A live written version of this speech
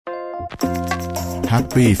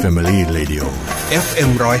Happy Family Radio FM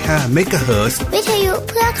 105 MHz วิทยุ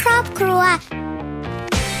เพื่อครอบครัว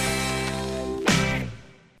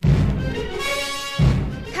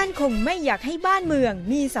ท่านคงไม่อยากให้บ้านเมือง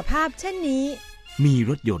มีสภาพเช่นนี้มี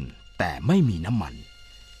รถยนต์แต่ไม่มีน้ำมัน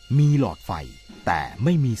มีหลอดไฟแต่ไ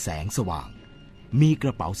ม่มีแสงสว่างมีกร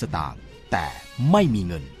ะเป๋าสตางค์แต่ไม่มี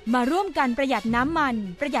เงินมาร่วมกันประหยัดน้ำมัน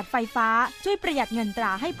ประหยัดไฟฟ้าช่วยประหยัดเงินตร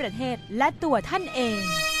าให้ประเทศและตัวท่านเอง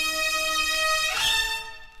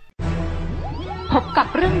พบกับ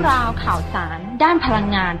เรื่องราวข่าวสารด้านพลัง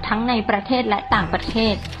งานทั้งในประเทศและต่างประเท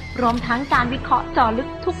ศรวมทั้งการวิเคราะห์เจาะลึก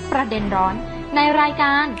ทุกประเด็นร้อนในรายก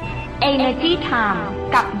าร Energy Time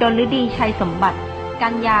กับดลฤดีชัยสมบัติกั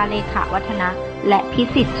ญญาเลขาวัฒนะและพิ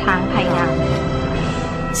สิทธิ์ช้างไพงาม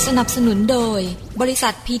สนับสนุนโดยบริษั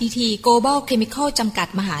ท PTT Global Chemical จำกัด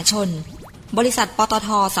มหาชนบริษัทปตท.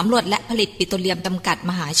สำรวจและผลิตปิโตรเลียมจำกัด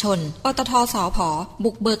มหาชนปตท.สผ.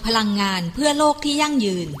บุกเบิกพลังงานเพื่อโลกที่ยั่ง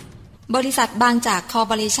ยืนบริษัทบางจากคอร์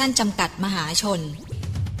ปอเรชั่นจำกัดมหาชน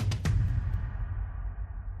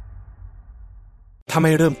ถ้าไ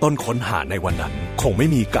ม่เริ่มต้นค้นหาในวันนั้นคงไม่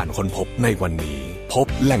มีการค้นพบในวันนี้พบ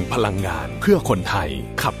แหล่งพลังงานเพื่อคนไทย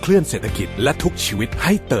ขับเคลื่อนเศรษฐกิจและทุกชีวิตใ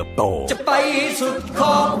ห้เติบโตจะไปสุดข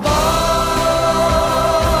อบฟ้า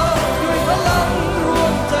ด้วยพลังรว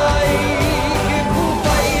มใจเคียงคู่ไป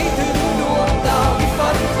ถึงดวงดาวที่ฝั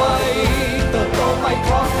นใฝ่เติบโตไปพ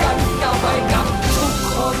ร้อมกันก้าวไปกับทุก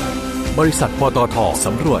คนบริษัทปตท.ส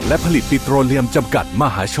ำรวจและผลิตปิโตรเลียมจำกัดม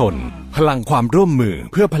หาชนพลังความร่วมมือ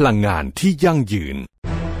เพื่อพลังงานที่ยั่งยืน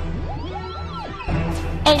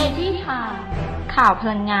Energy Time ข่าวพ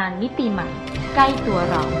ลังงานมิติใหม่ใกล้ตัว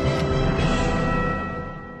เรา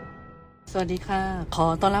สวัสดีค่ะขอ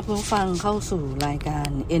ต้อนรับผู้ฟังเข้าสู่รายการ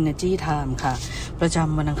Energy Time ค่ะประจ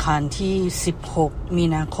ำวันอังคารที่16มี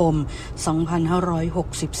นาคม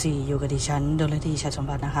2564อยู่กับดิฉันดลฤดีชัยสม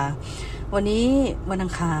บัตินะคะวันนี้วันอั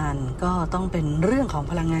งคารก็ต้องเป็นเรื่องของ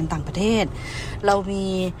พลังงานต่างประเทศเรามี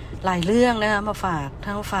หลายเรื่องนะคะมาฝากท่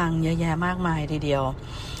านผู้ฟังเยอะแยะมากมายทีเดียว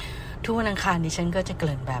ทุกวันอังคารดิฉันก็จะเก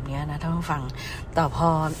ริ่นแบบนี้นะท่านผู้ฟังแต่พอ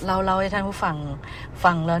เล่าให้ท่านผู้ฟัง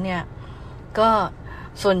ฟังแล้วเนี่ยก็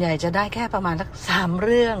ส่วนใหญ่จะได้แค่ประมาณสัก3เ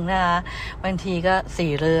รื่องนะคะบางทีก็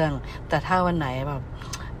4เรื่องแต่ถ้าวันไหนแบบ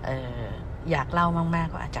อยากเล่ามาก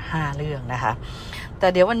ๆก็อาจจะ5เรื่องนะคะแต่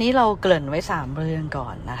เดี๋ยววันนี้เราเกริ่นไว้3เรื่องก่อ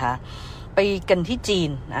นนะคะไปกันที่จีน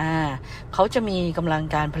เขาจะมีกำลัง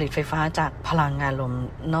การผลิตไฟฟ้าจากพลังงานลม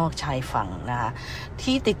นอกชายฝั่งนะคะ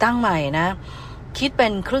ที่ติดตั้งใหม่นะคิดเป็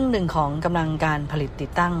นครึ่งหนึ่งของกำลังการผลิตติ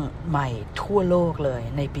ดตั้งใหม่ทั่วโลกเลย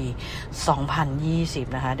ในปี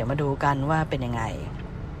2020นะคะเดี๋ยวมาดูกันว่าเป็นยังไง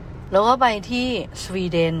แล้วก็ไปที่สวี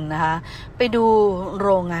เดนนะคะไปดูโร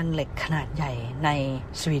งงานเหล็กขนาดใหญ่ใน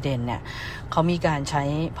สวีเดนเนี่ยเขามีการใช้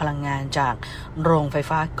พลังงานจากโรงไฟ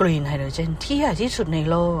ฟ้ากรีนไฮโดรเจนที่ใหญ่ที่สุดใน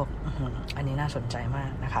โลกอันนี้น่าสนใจมา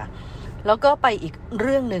กนะคะแล้วก็ไปอีกเ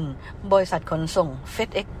รื่องหนึ่งบริษัทขนส่ง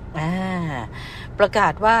FedEx ประกา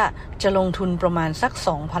ศว่าจะลงทุนประมาณสัก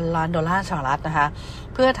 $2,000 ล้านนะคะ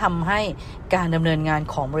เพื่อทำให้การดำเนินงาน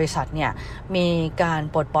ของบริษัทเนี่ยมีการ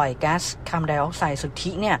ปลดปล่อยแก๊สคาร์บอนไดออกไซด์สุท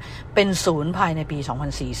ธิเนี่ยเป็นศูนย์ภายในปี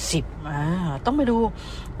2040ต้องไปดู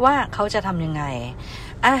ว่าเขาจะทำยังไง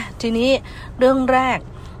ทีนี้เรื่องแรก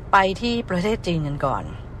ไปที่ประเทศจีนกันก่อน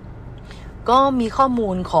ก็มีข้อมู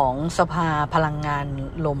ลของสภาพลังงาน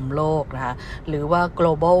ลมโลกนะคะหรือว่า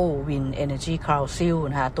Global Wind Energy Council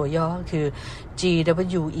นะคะตัวย่อคือ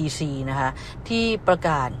GWEC นะคะที่ประก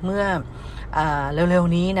าศเมื่อเร็ว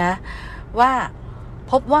ๆนี้นะว่า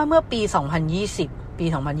พบว่าเมื่อปี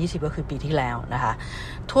2020ก็คือปีที่แล้วนะคะ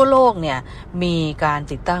ทั่วโลกเนี่ยมีการ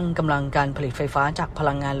ติดตั้งกำลังการผลิตไฟฟ้าจากพ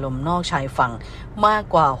ลังงานลมนอกชายฝั่งมาก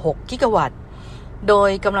กว่า6กิกะวัตต์โด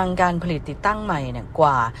ยกำลังการผลิตติดตั้งใหม่เนี่ยก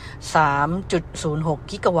ว่า 3.06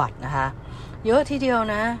 กิกะวัตต์นะคะเยอะทีเดียว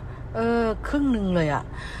นะครึ่งนึงเลย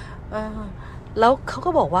แล้วเขาก็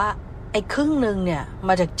บอกว่าไอ้ครึ่งนึงเนี่ยม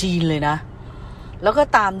าจากจีนเลยนะแล้วก็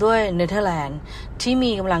ตามด้วยเนเธอร์แลนด์ที่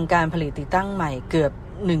มีกำลังการผลิตติดตั้งใหม่เกือบ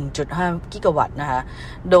 1.5 กิกะวัตต์นะคะ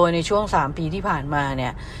โดยในช่วง3ปีที่ผ่านมาเนี่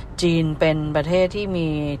ยจีนเป็นประเทศที่มี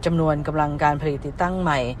จำนวนกำลังการผลิตติดตั้งให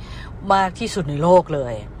ม่มากที่สุดในโลกเล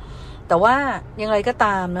ยแต่ว่าอย่างไรก็ต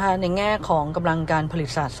ามนะคะในแง่ของกำลังการผลิต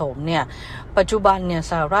สะสมเนี่ยปัจจุบันเนี่ย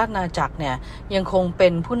สหราชอาณาจักรเนี่ยยังคงเป็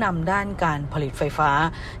นผู้นำด้านการผลิตไฟฟ้า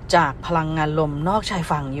จากพลังงานลมนอกชาย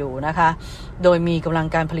ฝั่งอยู่นะคะโดยมีกำลัง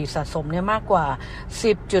การผลิตสะสมเนี่ยมากกว่า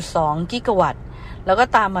 10.2 กิกะวัตต์แล้วก็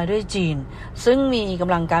ตามมาด้วยจีนซึ่งมีก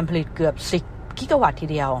ำลังการผลิตเกือบ10กิกะวัตต์ที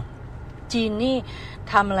เดียวจีนนี่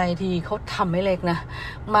ทำอะไรทีเขาทำไม่เล็กนะ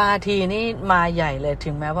มาทีนี่มาใหญ่เลยถึ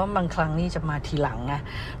งแม้ว่าบางครั้งนี่จะมาทีหลังนะ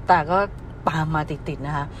แต่ก็ตามมาติดๆน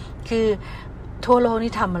ะคะคือทั่วโลก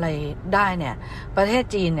นี่ทำอะไรได้เนี่ยประเทศ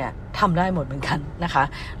จีนเนี่ยท ทำได้หมดเหมือนกันนะคะ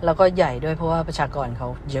แล้วก็ใหญ่ด้วยเพราะว่าประชากรเขา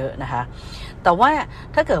เยอะนะคะแต่ว่า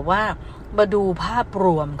ถ้าเกิดว่ามาดูภาพร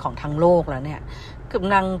วมของทั้งโลกแล้วเนี่ยก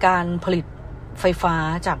ำลังการผลิตไฟฟ้า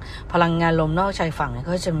จากพลังงานลมนอกชายฝั่ง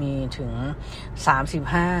ก็จะมีถึง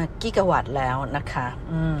35กิกะวัตต์แล้วนะคะ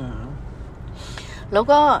แล้ว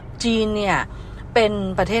ก็จีนเนี่ยเป็น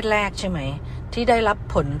ประเทศแรกใช่ไหมที่ได้รับ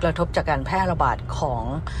ผลกระทบจากการแพร่ระบาดของ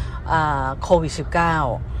โควิด -19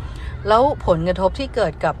 แล้วผลกระทบที่เกิ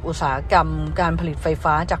ดกับอุตสาหกรรมการผลิตไฟ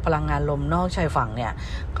ฟ้าจากพลังงานลมนอกชายฝั่งเนี่ย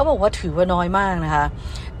เขาบอกว่าถือว่าน้อยมากนะคะ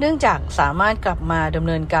เนื่องจากสามารถกลับมาดำเ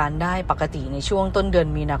นินการได้ปกติในช่วงต้นเดือน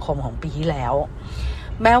มีนาคมของปีที่แล้ว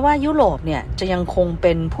แม้ว่ายุโรปเนี่ยจะยังคงเ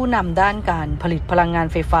ป็นผู้นำด้านการผลิตพลังงาน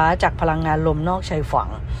ไฟฟ้าจากพลังงานลมนอกชายฝั่ง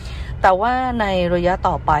แต่ว่าในระยะ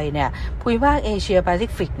ต่อไปเนี่ยภูมิภาคเอเชียแปซิ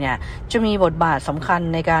ฟิกเนี่ยจะมีบทบาทสำคัญ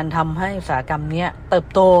ในการทำให้อุตสาหกรรมนี้เติบ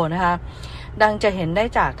โตนะคะดังจะเห็นได้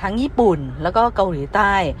จากทั้งญี่ปุ่นแล้วก็เกาหลีใ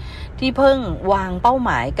ต้ที่เพิ่งวางเป้าหม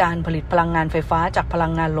ายการผลิตพลังงานไฟฟ้าจากพลั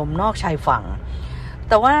งงานลมนอกชายฝั่ง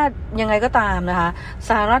แต่ว่ายังไงก็ตามนะคะส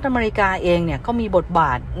หรัฐอเมริกาเองเนี่ยก็มีบทบ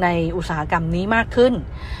าทในอุตสาหกรรมนี้มากขึ้น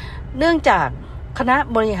เนื่องจากคณะ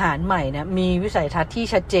บริหารใหม่เนี่ยมีวิสัยทัศน์ที่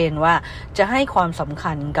ชัดเจนว่าจะให้ความสำ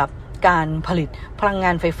คัญกับการผลิตพลังง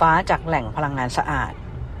านไฟฟ้าจากแหล่งพลังงานสะอาด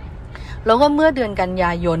แล้วก็เมื่อเดือนกันย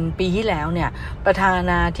ายนปีที่แล้วเนี่ยประธา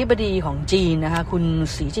นาธิบดีของจีนนะคะคุณ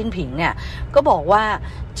สีจิ้นผิงเนี่ยก็บอกว่า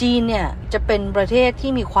จีนเนี่ยจะเป็นประเทศ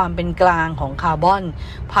ที่มีความเป็นกลางของคาร์บอน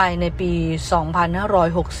ภายในปี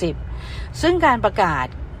 2560 ซึ่งการประกาศ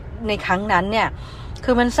ในครั้งนั้นเนี่ย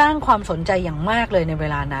คือมันสร้างความสนใจอย่างมากเลยในเว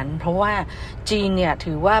ลานั้นเพราะว่าจีนเนี่ย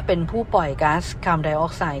ถือว่าเป็นผู้ปล่อยก๊าซคาร์บอนไดออ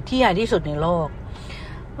กไซด์ที่ใหญ่ที่สุดในโลก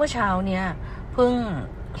เมื่อเช้าเนี่ยเพิ่ง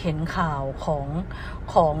เห็นข่าว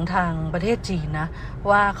ของทางประเทศจีนนะ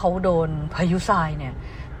ว่าเขาโดนพายุทรายเนี่ย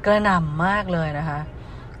กระหน่ำมากเลยนะคะ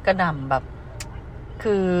กระหน่ำแบบ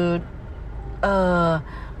คื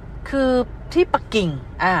อที่ปักกิ่ง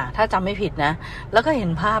ถ้าจำไม่ผิดนะแล้วก็เห็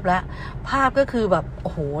นภาพแล้วภาพก็คือแบบโ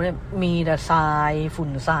อ้โหเนี่ยมีแต่ทรายฝุ่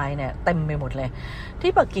นทรายเนี่ยเต็มไปหมดเลย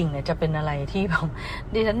ที่ปักกิ่งเนี่ยจะเป็นอะไรที่แบบ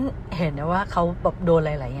ดิฉันเห็นนะว่าเขาแบบโดนห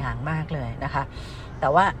ลายๆอย่างมากเลยนะคะแ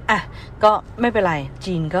ต่ว่าก็ไม่เป็นไร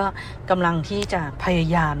จีนก็กำลังที่จะพยา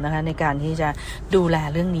ยามนะคะในการที่จะดูแล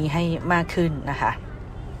เรื่องนี้ให้มากขึ้นนะคะ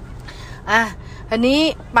อันนี้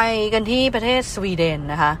ไปกันที่ประเทศสวีเดน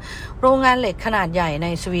นะคะโรงงานเหล็กขนาดใหญ่ใน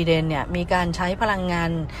สวีเดนเนี่ยมีการใช้พลังงาน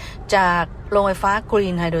จากโรงไฟฟ้ากรี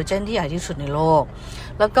นไฮโดรเจนที่ใหญ่ที่สุดในโลก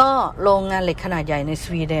แล้วก็โรงงานเหล็กขนาดใหญ่ในส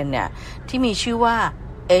วีเดนเนี่ยที่มีชื่อว่า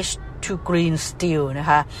H2 Green Steel นะ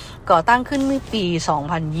คะก่อตั้งขึ้นเมื่อปี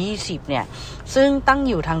 2020 เนี่ยซึ่งตั้ง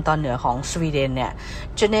อยู่ทางตอนเหนือของสวีเดนเนี่ย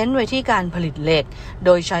จะเน้นไว้ที่การผลิตเหล็กโด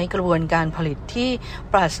ยใช้กระบวนการผลิตที่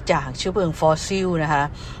ปราศจากเชื้อเพลิงฟอสซิลนะคะ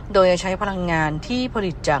โดยใช้พลังงานที่ผ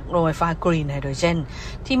ลิตจากโรงไฟฟ้ากรีนไฮโดรเจน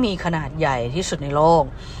ที่มีขนาดใหญ่ที่สุดในโลก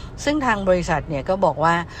ซึ่งทางบริษัทเนี่ยก็บอก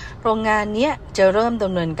ว่าโรงงานนี้จะเริ่มด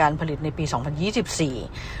ำเนินการผลิตในปี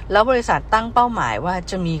 2024 แล้วบริษัทตั้งเป้าหมายว่า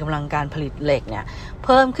จะมีกำลังการผลิตเหล็กเนี่ยเ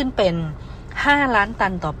พิ่มขึ้นเป็น5 ล้านตั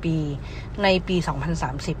นต่อปีในปี 2030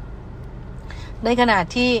 ในขณะ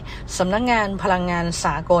ที่สำนักงานพลังงานส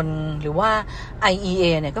ากลหรือว่า IEA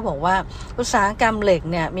เนี่ยก็บอกว่าอุตสาหกรรมเหล็ก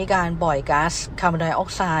เนี่ยมีการปล่อยก๊าซคาร์บอนไดออก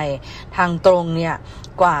ไซด์ทางตรงเนี่ย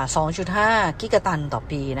กว่า 2.5 กิกะตันต่อ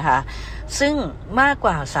ปีนะคะซึ่งมากก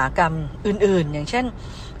ว่าอุตสาหกรรมอื่นๆอย่างเช่น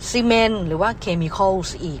ซีเมนต์หรือว่าเคมีคอล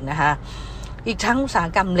ส์อีกนะคะอีกทั้งอุตสาห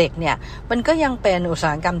กรรมเหล็กเนี่ยมันก็ยังเป็นอุตส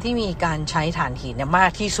าหกรรมที่มีการใช้ถ่านหินมา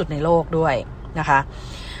กที่สุดในโลกด้วยนะคะ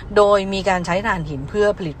โดยมีการใช้ถ่านหินเพื่อ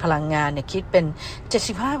ผลิตพลังงานเนี่ยคิดเป็น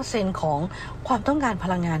 75% ของความต้องการพ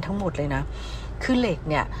ลังงานทั้งหมดเลยนะคือเหล็ก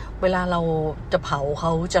เนี่ยเวลาเราจะเผาเข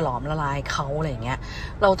าจะหลอมละลายเขาอะไรอย่างเงี้ย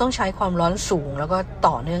เราต้องใช้ความร้อนสูงแล้วก็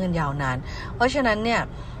ต่อเนื่องกันยาวนานเพราะฉะนั้นเนี่ย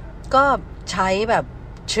ก็ใช้แบบ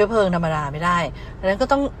เชื้อเพลิงธรรมดาไม่ได้ดังนั้นก็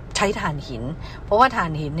ต้องใช้ถ่านหินเพราะว่าถ่า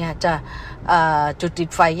นหินเนี่ยจะจุดติด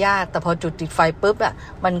ไฟยากแต่พอจุดติดไฟปุ๊บ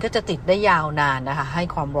มันก็จะติดได้ยาวนานนะคะให้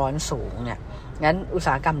ความร้อนสูงเนี่ยงั้นอุตส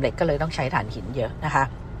าหกรรมเหล็กก็เลยต้องใช้ถ่านหินเยอะนะคะ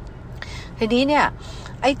ทีนี้เนี่ย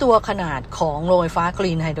ไอตัวขนาดของโรงไฟฟ้าก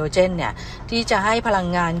รีนไฮโดรเจนเนี่ยที่จะให้พลัง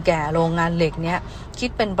งานแก่โรงงานเหล็กเนี่ยคิด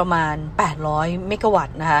เป็นประมาณ800เมกะวัต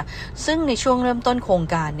ต์นะคะซึ่งในช่วงเริ่มต้นโครง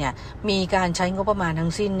การเนี่ยมีการใช้งบประมาณทั้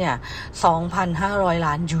งสิ้นเนี่ย 2,500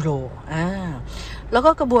 ล้านยูโรแล้ว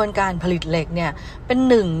ก็กระบวนการผลิตเหล็กเนี่ยเป็น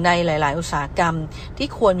หนึ่งในหลายๆอุตสาหกรรมที่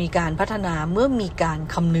ควรมีการพัฒนาเมื่อมีการ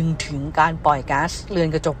คำนึงถึงการปล่อยก๊าซเรือน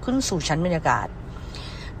กระจกขึ้นสู่ชั้นบรรยากาศ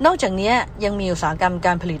นอกจากนี้ยังมีอุตสาหกรรมก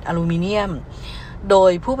ารผลิตอลูมิเนียมโด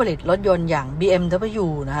ยผู้ผลิตรถยนต์อย่าง BMW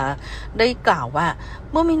นะคะได้กล่าวว่า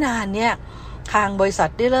เมื่อไม่นานเนี่ยทางบริษัท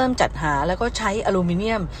ได้เริ่มจัดหาแล้วก็ใช้อลูมิเนี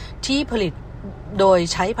ยมที่ผลิต โดย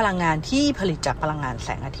ใช้พลังงานที่ผลิตจากพลังงานแส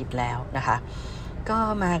งอาทิตย์แล้วนะคะก็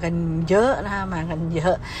มากันเยอะนะคะมากันเยอ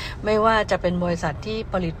ะไม่ว่าจะเป็นบริษัทที่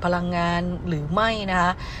ผลิตพลังงานหรือไม่นะค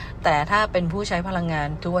ะแต่ถ้าเป็นผู้ใช้พลังงาน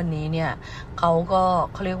ทุกวันนี้เนี่ยเขา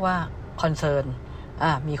เรียกว่าคอนเซิร์น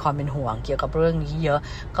มีความเป็นห่วงเกี่ยวกับเรื่องนี้เยอะ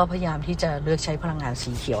ก็พยายามที่จะเลือกใช้พลังงาน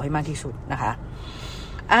สีเขียวให้มากที่สุดนะคะ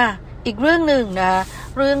อีกเรื่องหนึ่งนะ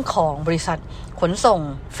เรื่องของบริษัทขนส่ง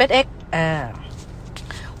FedEx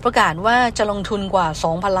ประกาศว่าจะลงทุนกว่า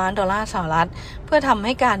 $2,000 ล้านเพื่อทำใ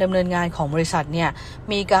ห้การดำเนินงานของบริษัทเนี่ย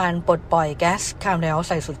มีการปลดปล่อยแก๊สคาร์บอนไดออกไ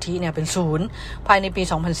ซด์สุทธิเนี่ยเป็นศูนย์ภายในปี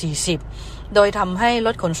 2040 โดยทำให้ร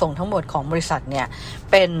ถขนส่งทั้งหมดของบริษัทเนี่ย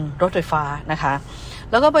เป็นรถไฟฟ้านะคะ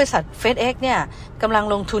แล้วก็บริษัท FedEx เนี่ยกำลัง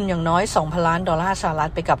ลงทุนอย่างน้อย $2,000 ล้าน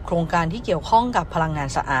ไปกับโครงการที่เกี่ยวข้องกับพลังงาน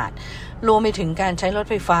สะอาดรวมไปถึงการใช้รถ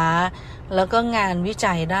ไฟฟ้าแล้วก็งานวิ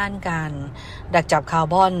จัยด้านการดักจับคาร์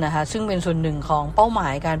บอนนะคะซึ่งเป็นส่วนหนึ่งของเป้าหมา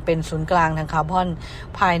ยการเป็นศูนย์กลางทางคาร์บอน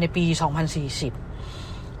ภายในปี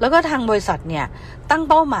 2040 แล้วก็ทางบริษัทเนี่ยตั้ง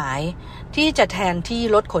เป้าหมายที่จะแทนที่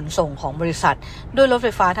รถขนส่งของบริษัทด้วยรถไฟ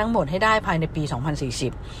ฟ้าทั้งหมดให้ได้ภายในปี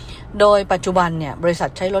 2040 โดยปัจจุบันเนี่ยบริษัท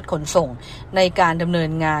ใช้รถขนส่งในการดำเนิ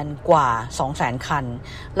นงานกว่า 200,000 คัน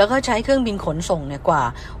แล้วก็ใช้เครื่องบินขนส่งเนี่ยกว่า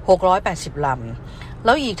680 ลำแ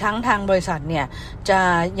ล้วอีกทั้งทางบริษัทเนี่ยจะ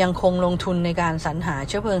ยังคงลงทุนในการสรรหาเ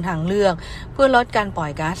ชื้อเพลิงทางเลือกเพื่อลดการปล่อ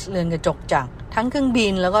ยก๊าซเรือนกระจกจากทั้งเครื่องบิ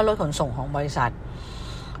นแล้วก็รถขนส่งของบริษัท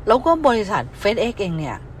แล้วก็บริษัท FedEx เองเ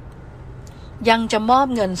นี่ยยังจะมอบ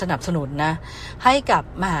เงินสนับสนุนนะให้กับ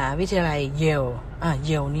มหาวิทยาลัยเย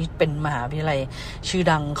ลนี่เป็นมหาวิทยาลัยชื่อ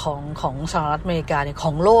ดังของสหรัฐอเมริกาเนี่ยข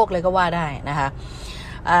องโลกเลยก็ว่าได้นะคะ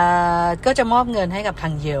ก็จะมอบเงินให้กับทา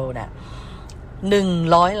งเยลเนี่ย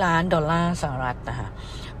$100 ล้านนะคะ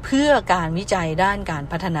เพื่อการวิจัยด้านการ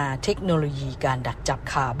พัฒนาเทคโนโลยีการดักจับ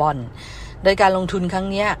คาร์บอนโดยการลงทุนครั้ง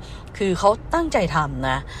นี้คือเขาตั้งใจทำ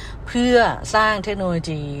นะเพื่อสร้างเทคโนโล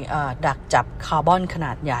ยีดักจับคาร์บอนขน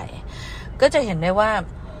าดใหญ่ก็จะเห็นได้ว่า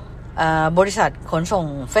บริษัทขนส่ง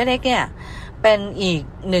FedEx เนี่ยเป็นอีก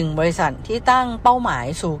หนึ่งบริษัทที่ตั้งเป้าหมาย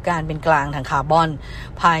สู่การเป็นกลางทางคาร์บอน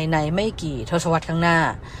ภายในไม่กี่ทศวรรษข้างหน้า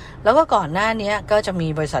แล้วก็ก่อนหน้านี้ก็จะมี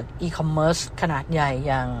บริษัทอีคอมเมิร์ซขนาดใหญ่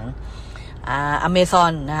อย่าง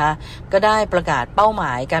Amazon นะคะก็ได้ประกาศเป้าหม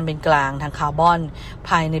ายการเป็นกลางทางคาร์บอน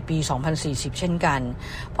ภายในปี 2040 เช่นกัน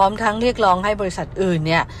พร้อมทั้งเรียกร้องให้บริษัทอื่น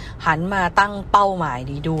เนี่ยหันมาตั้งเป้าหมาย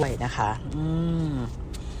นี้ด้วยนะคะ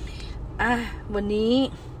วันนี้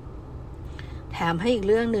แถมให้อีก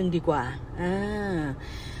เรื่องหนึ่งดีกว่า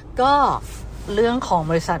ก็เรื่องของ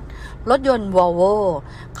บริษัทรถยนต์ Volvo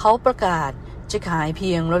เขาประกาศจะขายเพี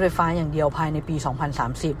ยงรถไฟฟ้าอย่างเดียวภายในปี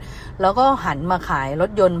 2030 แล้วก็หันมาขายร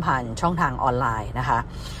ถยนต์ผ่านช่องทางออนไลน์นะคะ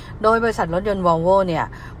โดยบริษัทรถยนต์ Volvo เนี่ย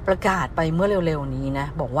ประกาศไปเมื่อเร็วๆนี้นะ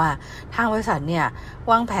บอกว่าทางบริษัทเนี่ย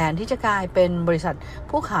วางแผนที่จะกลายเป็นบริษัท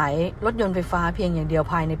ผู้ขายรถยนต์ไฟฟ้าเพียงอย่างเดียว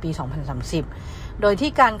ภายในปี 2030 โดย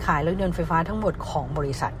ที่การขายรถยนต์ไฟฟ้าทั้งหมดของบ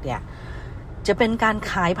ริษัทเนี่ยจะเป็นการ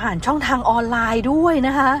ขายผ่านช่องทางออนไลน์ด้วยน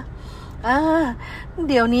ะคะ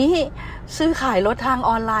เดี๋ยวนี้ซื้อขายรถทาง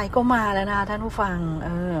ออนไลน์ก็มาแล้วนะท่านผู้ฟัง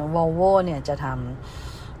Volvo เนี่ยจะท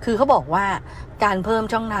ำคือเขาบอกว่าการเพิ่ม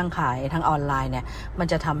ช่องทางขายทางออนไลน์เนี่ยมัน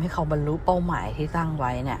จะทำให้เขาบรรลุเป้าหมายที่ตั้งไ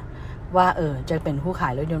ว้เนี่ยว่าจะเป็นผู้ขา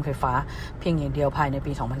ยรถยนต์ไฟฟ้าเพียงอย่างเดียวภายใน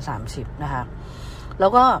ปี 2030 นะคะแล้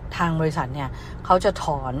วก็ทางบริษัทเนี่ยเขาจะถ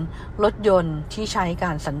อนรถยนต์ที่ใช้ก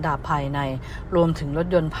ารสันดาปภายในรวมถึงรถ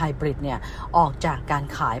ยนต์ไฮบริดเนี่ยออกจากการ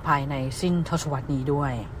ขายภายในสิ้นทศวรรษนี้ด้ว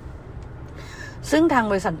ยซึ่งทาง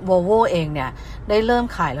บริษัท Volvo เองเนี่ยได้เริ่ม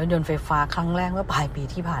ขายรถยนต์ไฟฟ้าครั้งแรกเมื่อปลายปี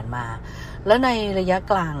ที่ผ่านมาและในระยะ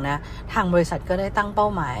กลางนะทางบริษัทก็ได้ตั้งเป้า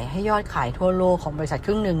หมายให้ยอดขายทั่วโลกของบริษัทค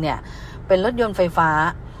รึ่งหนึ่งเนี่ยเป็นรถยนต์ไฟฟ้า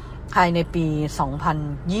ภายในปี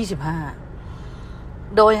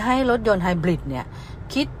 2025 โดยให้รถยนต์ไฮบริดเนี่ย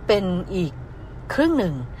คิดเป็นอีกครึ่งห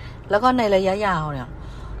นึ่งแล้วก็ในระยะยาวเนี่ย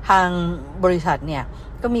ทางบริษัทเนี่ย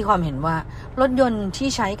ก็มีความเห็นว่ารถยนต์ที่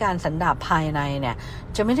ใช้การสันดาปภายในเนี่ย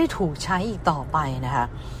จะไม่ได้ถูกใช้อีกต่อไปนะคะ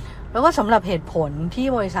แล้วก็สำหรับเหตุผลที่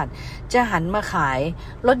บริษัทจะหันมาขาย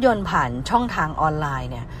รถยนต์ผ่านช่องทางออนไลน์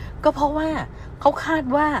เนี่ยก็เพราะว่าเขาคาด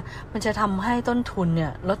ว่ามันจะทำให้ต้นทุนเนี่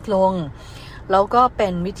ยลดลงแล้วก็เป็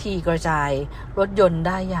นวิธีกระจายรถยนต์ไ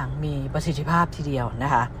ด้อย่างมีประสิทธิภาพทีเดียวน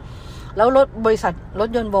ะคะแล้วบริษัทรถ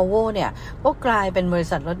ยนต์ Volvo เนี่ยก็กลายเป็นบริ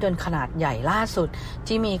ษัทรถยนต์ขนาดใหญ่ล่าสุด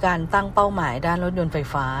ที่มีการตั้งเป้าหมายด้านรถยนต์ไฟ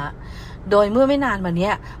ฟ้าโดยเมื่อไม่นานมา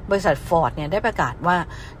นี้บริษัท Ford เนี่ยได้ประกาศว่า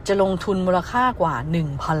จะลงทุนมูลค่ากว่า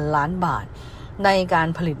 1,000 ล้านบาทในการ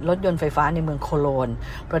ผลิตรถยนต์ไฟฟ้าในเมืองโคโลน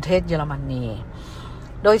ประเทศเยอรมนี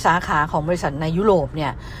โดยสาขาของบริษัทในยุโรปเนี่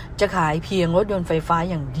ยจะขายเพียงรถยนต์ไฟฟ้า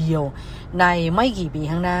อย่างเดียวในไม่กี่ปี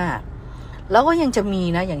ข้างหน้าแล้วก็ยังจะมี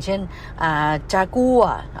นะอย่างเช่นจากัว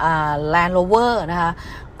Land Rover นะคะ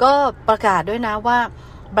ก็ประกาศด้วยนะว่า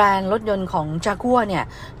แบรนด์รถยนต์ของJaguarเนี่ย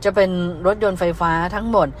จะเป็นรถยนต์ไฟฟ้าทั้ง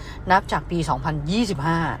หมดนับจากปี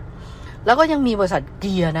 2025 แล้วก็ยังมีบริษัทเ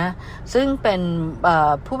กียร์นะซึ่งเป็น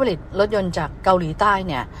ผู้ผลิตรถยนต์จากเกาหลีใต้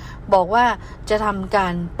เนี่ยบอกว่าจะทำกา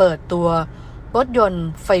รเปิดตัวรถยนต์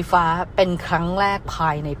ไฟฟ้าเป็นครั้งแรกภา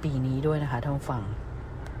ยในปีนี้ด้วยนะคะท่านผู้ฟัง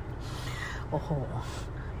โอ้โห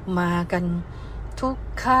มากันทุก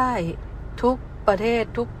ค่ายทุกประเทศ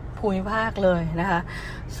ทุกภูมิภาคเลยนะคะ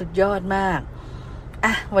สุดยอดมากอ่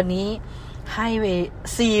ะวันนี้ให้ไป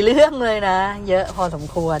4เรื่องเลยนะเยอะพอสม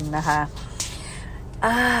ควรนะคะ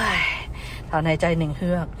ถอนหายใจ1เ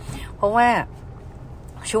ฮือกเพราะว่า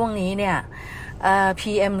ช่วงนี้เนี่ย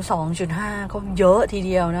PM 2.5 ก็เยอะทีเ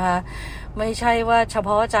ดียวนะคะไม่ใช่ว่าเฉพ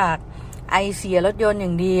าะจากไอเสียรถยนต์อย่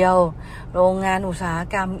างเดียวโรงงานอุตสาห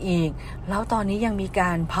กรรมอีกแล้วตอนนี้ยังมีก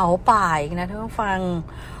ารเผาป่าอีกนะท่านผู้ฟัง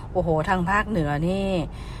โอ้โหทางภาคเหนือนี่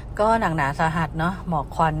ก็หนักหนาสาหัสเนาะหมอก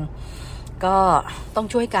ควันก็ต้อง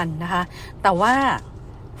ช่วยกันนะคะแต่ว่า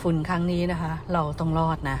ฝุ่นครั้งนี้นะคะเราต้องรอ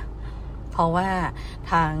ดนะเพราะว่า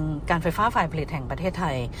ทางการไฟฟ้าฝ่ายผลิตแห่งประเทศไท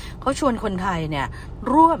ยเขาชวนคนไทยเนี่ย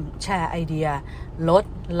ร่วมแชร์ไอเดียลด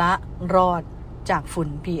ละรอดจากฝุ่น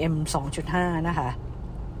PM 2.5 นะคะ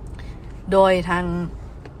โดยทาง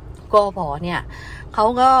กป.เนี่ยเข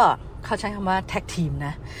าใช้คำว่าแท็กทีมน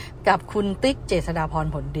ะกับคุณติ๊กเจษฎาพร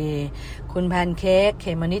ผลดีคุณแพนเค้กเข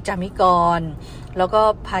มนิจจามิกรแล้วก็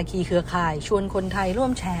ภาคีเครือข่ายชวนคนไทยร่ว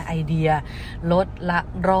มแชร์ไอเดียลดละ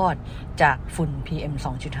รอดจากฝุ่น PM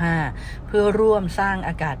 2.5 เพื่อร่วมสร้าง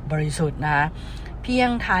อากาศบริสุทธิ์นะเพียง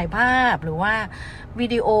ถ่ายภาพหรือว่าวิ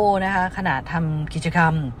ดีโอนะคะขณะทำกิจกรร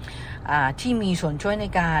มที่มีส่วนช่วยใน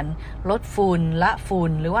การลดฝุ่นละฝุ่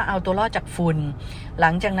นหรือว่าเอาตัวรอดจากฝุ่นหลั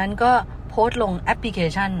งจากนั้นก็โพสต์ลงแอปพลิเค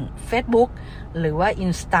ชัน Facebook หรือว่า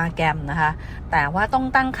Instagram นะคะแต่ว่าต้อง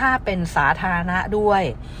ตั้งค่าเป็นสาธารณะด้วย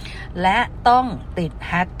และต้องติดแ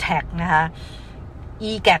ฮชแท็กนะคะ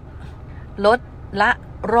EGAT ลดละ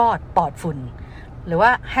รอดปลอดฝุ่นหรือว่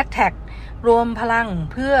าแฮชแท็กรวมพลัง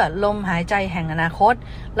เพื่อลมหายใจแห่งอนาคต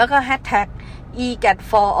แล้วก็แฮชแท็ก EGAT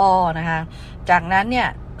for all นะคะจากนั้นเนี่ย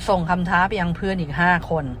ส่งคำท้าไปยังเพื่อนอีก5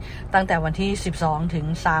คนตั้งแต่วันที่12ถึง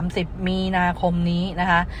30มีนาคมนี้นะ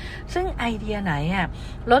คะซึ่งไอเดียไหน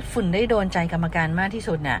ลดฝุ่นได้โดนใจกรรมการมากที่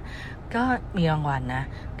สุดเนี่ยก็มีรางวัลนะ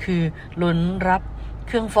คือลุ้นรับเ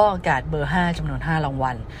ครื่องฟอกอากาศเบอร์5จำนวน5ราง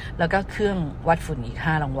วัลแล้วก็เครื่องวัดฝุ่นอีก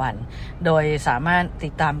5รางวัลโดยสามารถติ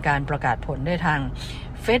ดตามการประกาศผลได้ทาง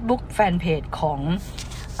Facebook Fanpage ของ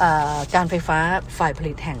การไฟฟ้าฝ่ายผ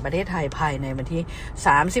ลิตแห่งประเทศไทยภายในวันที่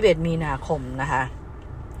31มีนาคมนะคะ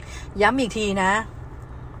ย้ำอีกทีนะ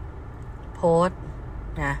โพสต์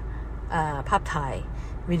นะภาพถ่าย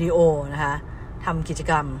วิดีโอนะคะทำกิจ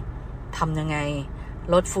กรรมทำยังไง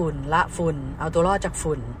ลดฝุ่นละฝุ่นเอาตัวรอดจาก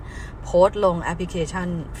ฝุ่นโพสต์ลงแอปพลิเคชัน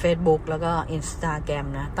Facebook แล้วก็ Instagram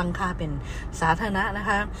นะตั้งค่าเป็นสาธารณะนะค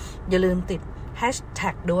ะอย่าลืมติดแฮชแท็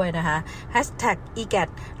กด้วยนะคะแฮชแท็ก EGAT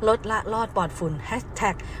ลดละรอดปลอดฝุ่นแฮชแท็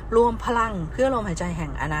กรวมพลังเพื่อลมหายใจแห่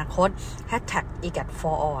งอนาคตแฮชแท็ก EGAT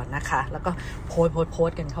for all นะคะแล้วก็โพส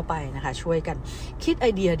ต์กันเข้าไปนะคะช่วยกันคิดไอ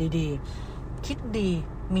เดียดีๆคิดดี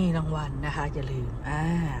มีรางวัลนะคะอย่าลืม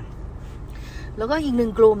แล้วก็อีกหนึ่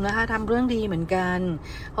งกลุ่มนะคะทำเรื่องดีเหมือนกัน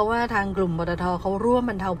เพราะว่าทางกลุ่มปตท.เขาร่วม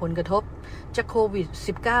บรรเทาผลกระทบจากโควิด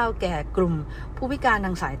 -19 แก่กลุ่มผู้พิการท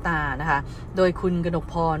างสายตานะคะโดยคุณกนก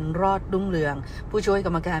พรรอดรุ่งเรืองผู้ช่วยกร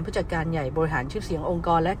รมการผู้จัดการใหญ่บริหารชื่อเสียงองค์ก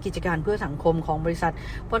รและกิจการเพื่อสังคมของบริษัท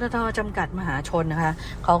ปตท.จำกัดมหาชนนะคะ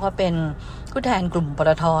เขาก็เป็นผู้แทนกลุ่มป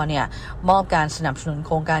ตท.เนี่ยมอบการสนับสนุนโ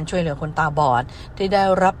ครงการช่วยเหลือคนตาบอดที่ได้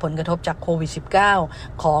รับผลกระทบจากโควิด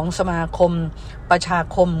 -19 ของสมาคมประชา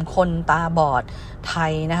คมคนตาบอดไท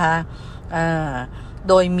ยนะคะ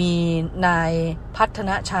โดยมีนายพัฒ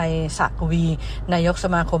นชัยศักวีนายกส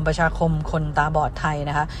มาคมประชาคมคนตาบอดไทย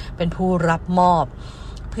นะคะเป็นผู้รับมอบ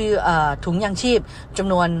เพื่อถุงยางชีพจ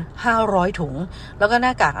ำนวน500ถุงแล้วก็หน้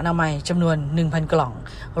ากากอนามัยจำนวน 1,000 กล่อง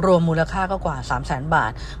รวมมูลค่าก็กว่า 300,000 บา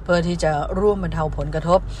ทเพื่อที่จะร่วมบรรเทาผลกระท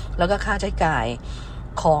บแล้วก็ค่าใช้จ่าย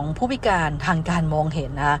ของผู้พิการทางการมองเห็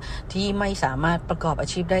นนะคะที่ไม่สามารถประกอบอา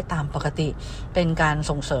ชีพได้ตามปกติเป็นการ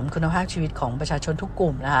ส่งเสริมคุณภาพชีวิตของประชาชนทุกก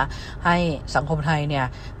ลุ่มนะคะให้สังคมไทยเนี่ย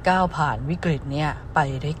ก้าวผ่านวิกฤตเนี่ยไป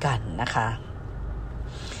ด้วยกันนะคะ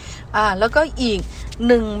แล้วก็อีก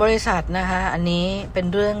หนึ่งบริษัทนะคะอันนี้เป็น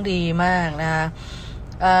เรื่องดีมากนะคะ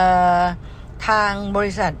ทางบ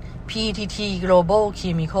ริษัท PTT Global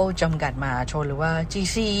Chemical จำกัดมหาชนหรือว่า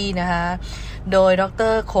GC นะคะโดยด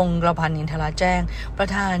ร.คงกระพันธ์อินทราแจ้งประ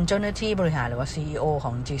ธานเจ้าหน้าที่บริหารหรือว่า CEO ข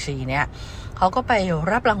อง GC เนี่ยเ เขาก็ไป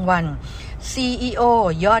รับรางวัล CEO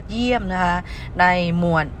ยอดเยี่ยมนะคะในหม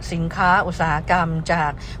วดสินค้าอุตสาหกรรมจา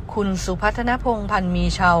กคุณสุพัฒนพงษ์พันธ์มี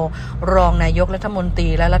เชารองนายกรัฐมนตรี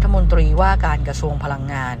และรัฐมนตรีว่าการกระทรวงพลัง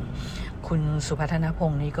งานคุณสุพัฒนพ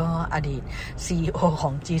งษ์นี่ก็อดีต CEO ขอ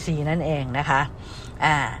ง GC นั่นเองนะคะ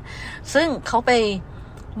ซึ่งเขาไป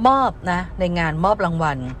มอบนะในงานมอบราง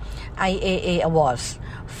วัล IAA Awards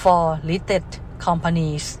for Listed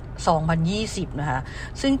Companies 2020 นะคะ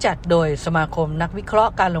ซึ่งจัดโดยสมาคมนักวิเคราะ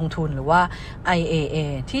ห์การลงทุนหรือว่า IAA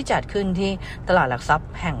ที่จัดขึ้นที่ตลาดหลักทรัพย์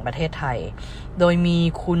แห่งประเทศไทยโดยมี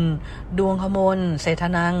คุณดวงขมลเศรษฐ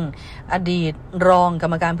นังอดีตรองกร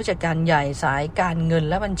รมการผู้จัดการใหญ่สายการเงิน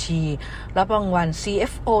และบัญชีรับรางวัล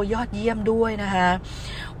CFO ยอดเยี่ยมด้วยนะคะ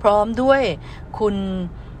พร้อมด้วยคุณ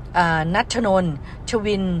นัชนนท์ช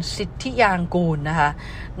วินสิทธิยางกูลนะคะ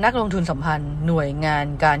นักลงทุนสัมพันธ์หน่วยงาน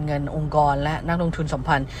การเงินองค์กรและนักลงทุนสัม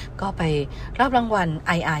พันธ์ก็ไปรับรางวัล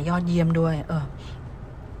IR ยอดเยี่ยมด้วย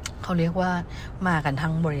เขาเรียกว่ามากันทั้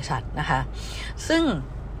งบริษัทนะคะซึ่ง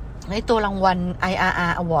ในตัวรางวัล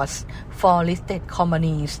IRR Awards for Listed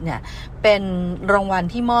Companies เนี่ยเป็นรางวัล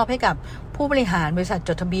ที่มอบให้กับผู้บริหารบริษัทจ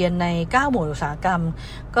ดทะเบียนใน9หมวดอุตสาหกรรม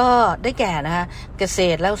ก็ได้แก่นะคะเกษ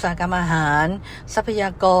ตรและอุตสาหกรรมอาหารทรัพยา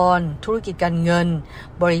กรธุรกิจการเงิน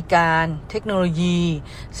บริการเทคโนโลยี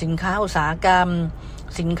สินค้าอุตสาหกรรม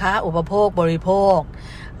สินค้าอุปโภคบริโภค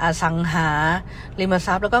อสังหาริมท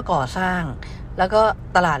รัพย์แล้วก็ก่อสร้างแล้วก็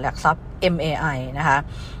ตลาดหลักทรัพย์ MAI นะคะ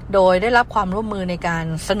โดยได้รับความร่วมมือในการ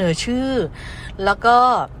เสนอชื่อแล้วก็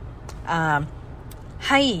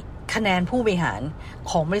ให้คะแนนผู้บริหาร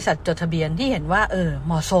ของบริษัทจดทะเบียนที่เห็นว่าเ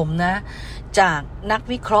หมาะสมนะจากนัก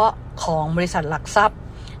วิเคราะห์ของบริษัทหลักทรัพย์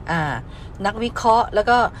นักวิเคราะห์แล้ว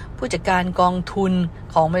ก็ผู้จัดการกองทุน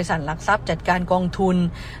ของบริษัทหลักทรัพย์จัดการกองทุน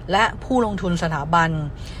และผู้ลงทุนสถาบัน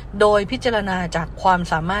โดยพิจารณาจากความ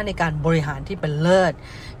สามารถในการบริหารที่เป็นเลิศ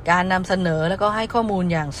การนำเสนอแล้วก็ให้ข้อมูล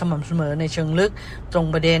อย่างสม่ำเสมอในเชิงลึกตรง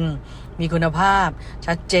ประเด็นมีคุณภาพ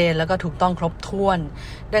ชัดเจนแล้วก็ถูกต้องครบถ้วน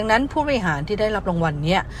ดังนั้นผู้บริหารที่ได้รับรางวัล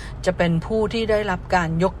นี้จะเป็นผู้ที่ได้รับการ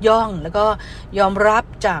ยกย่องแล้วก็ยอมรับ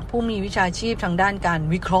จากผู้มีวิชาชีพทางด้านการ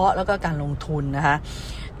วิเคราะห์แล้วก็การลงทุนนะคะ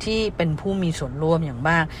ที่เป็นผู้มีส่วนร่วมอย่าง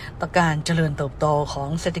มากต่อการเจริญเติบโตของ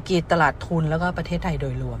เศรษฐกิจตลาดทุนแล้วก็ประเทศไทยโด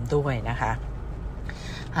ยรวมด้วยนะคะ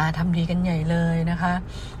ทำดีกันใหญ่เลยนะคะ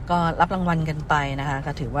ก็รับรางวัลกันไปนะคะ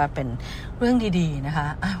ก็ถือว่าเป็นเรื่องดีๆนะคะ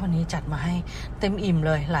วันนี้จัดมาให้เต็มอิ่มเ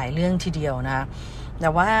ลยหลายเรื่องทีเดียวนะแต่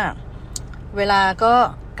ว่าเวลาก็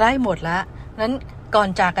ใกล้หมดแล้วนั้นก่อน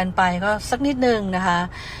จากกันไปก็สักนิดนึงนะคะ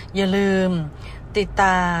อย่าลืมติดต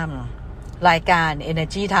ามรายการ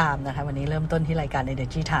Energy Time นะคะวันนี้เริ่มต้นที่รายการ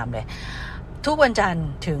Energy Time เลยทุกวันจันทร์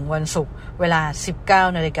ถึงวันศุกร์เวลา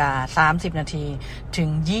 19:30 น.ถึง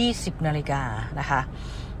 20:00 น.นะคะ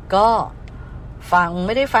ก็ฟังไ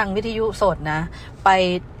ม่ได้ฟังวิทยุสดนะไป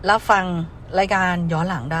รับฟังรายการย้อน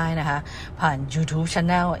หลังได้นะคะผ่าน YouTube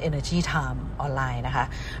Channel Energy Time ออนไลน์นะคะ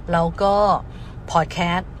แล้วก็พอดแค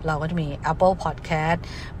สต์เราก็จะมี Apple Podcast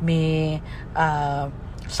มี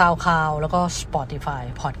SoundCloud แล้วก็ Spotify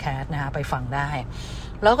Podcast นะคะไปฟังได้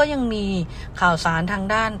แล้วก็ยังมีข่าวสารทาง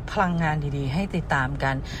ด้านพลังงานดีๆให้ติดตามกั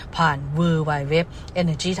นผ่าน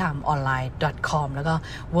www.energytimeonline.com แล้วก็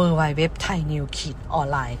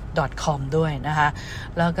www.thainew-online.com ด้วยนะคะ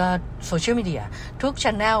แล้วก็โซเชียลมีเดียทุก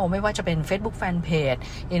channel ไม่ว่าจะเป็น Facebook Fanpage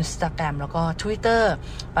Instagram แล้วก็ Twitter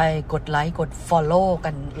ไปกดไลค์กด follow กั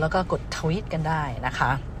นแล้วก็กดทวีตกันได้นะค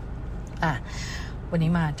ะวัน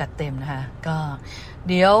นี้มาจัดเต็มนะคะก็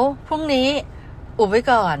เดี๋ยวพรุ่งนี้อุบไว้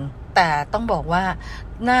ก่อนแต่ต้องบอกว่า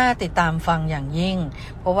น่าติดตามฟังอย่างยิ่ง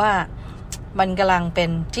เพราะว่ามันกำลังเป็น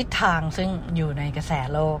ทิศทางซึ่งอยู่ในกระแส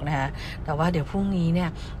โลกนะคะแต่ว่าเดี๋ยวพรุ่งนี้เนี่ย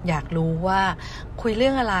อยากรู้ว่าคุยเรื่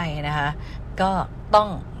องอะไรนะคะก็ต้อง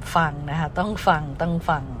ฟังนะคะต้องฟั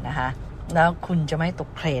งนะคะแล้วคุณจะไม่ตก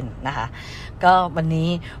เทรนด์นะคะก็วันนี้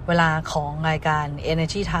เวลาของรายการ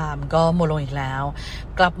Energy Time ก็หมดลงอีกแล้ว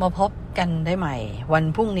กลับมาพบกันได้ใหม่วัน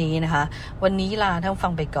พรุ่งนี้นะคะวันนี้ลาท่านฟั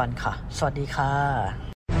งไปก่อนค่ะสวัสดีค่ะ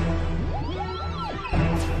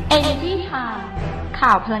Energy Time ข่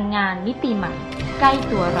าวพลังงานมิติใหม่ใกล้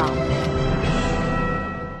ตัวเรา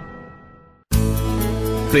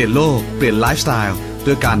เปลี่ยนโลกเปลี่ยนไลฟ์สไตล์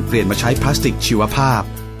ด้วยการเปลี่ยนมาใช้พลาสติกชีวภาพ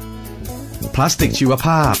พลาสติกชีวภ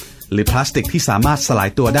าพหรือพลาสติกที่สามารถสลาย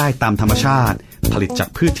ตัวได้ตามธรรมชาติผลิตจาก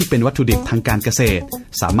พืชที่เป็นวัตถุดิบทางการเกษตร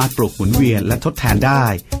สามารถปลูกหมุนเวียนและทดแทนได้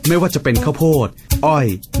ไม่ว่าจะเป็นข้าวโพดอ้อย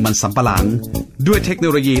มันสำปะหลังด้วยเทคโน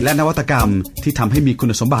โลยีและนวัตกรรมที่ทำให้มีคุ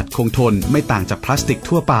ณสมบัติคงทนไม่ต่างจากพลาสติก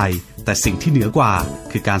ทั่วไปแต่สิ่งที่เหนือกว่า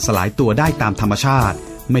คือการสลายตัวได้ตามธรรมชาติ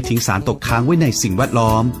ไม่ทิ้งสารตกค้างไว้ในสิ่งแวดล้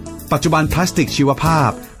อมปัจจุบันพลาสติกชีวภาพ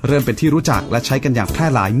เริ่มเป็นที่รู้จักและใช้กันอย่างแพร่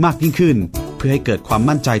หลายมากยิ่งขึ้นเพื่อให้เกิดความ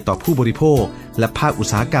มั่นใจต่อผู้บริโภค และภาคอุต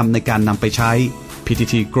สาหกรรมในการนำไปใช้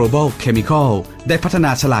PTT Global Chemical ได้พัฒน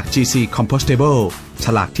าฉลาก GC Compostable ฉ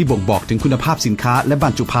ลากที่บ่งบอกถึงคุณภาพสินค้าและบร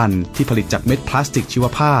รจุภัณฑ์ที่ผลิตจากเม็ดพลาสติกชีว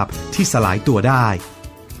ภาพที่สลายตัวได้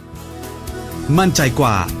มั่นใจก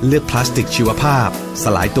ว่าเลือกพลาสติกชีวภาพส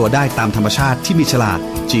ลายตัวได้ตามธรรมชาติที่มีฉลาก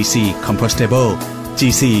GC Compostable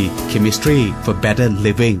GC Chemistry for Better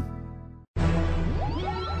Living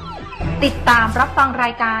ติดตามรับฟังรา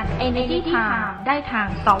ยการ Energy Time ได้ทาง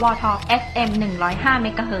สวท FM 105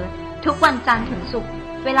 MHz ทุกวันจันทร์ถึงศุกร์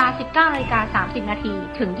เวลา 19:30 น.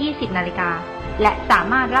 ถึง 20:00 น. และสา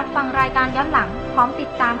มารถรับฟังรายการย้อนหลังพร้อมติด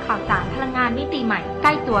ตามข่าวสารพลังงานมิติใหม่ใก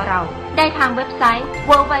ล้ตัวเราได้ทางเว็บไซต์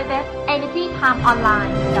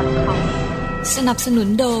www.energytimeonline.com สนับสนุน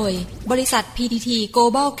โดยบริษัท PTT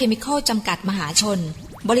Global Chemical จำกัดมหาชน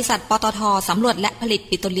บริษัทปตท.สำรวจและผลิต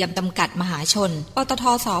ปิโตรเลียมจำกัดมหาชนปตท.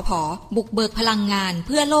สผ.บุกเบิกพลังงานเ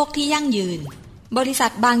พื่อโลกที่ยั่งยืนบริษั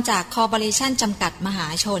ทบางจากคอร์ปอเรชั่นจำกัดมหา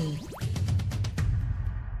ชน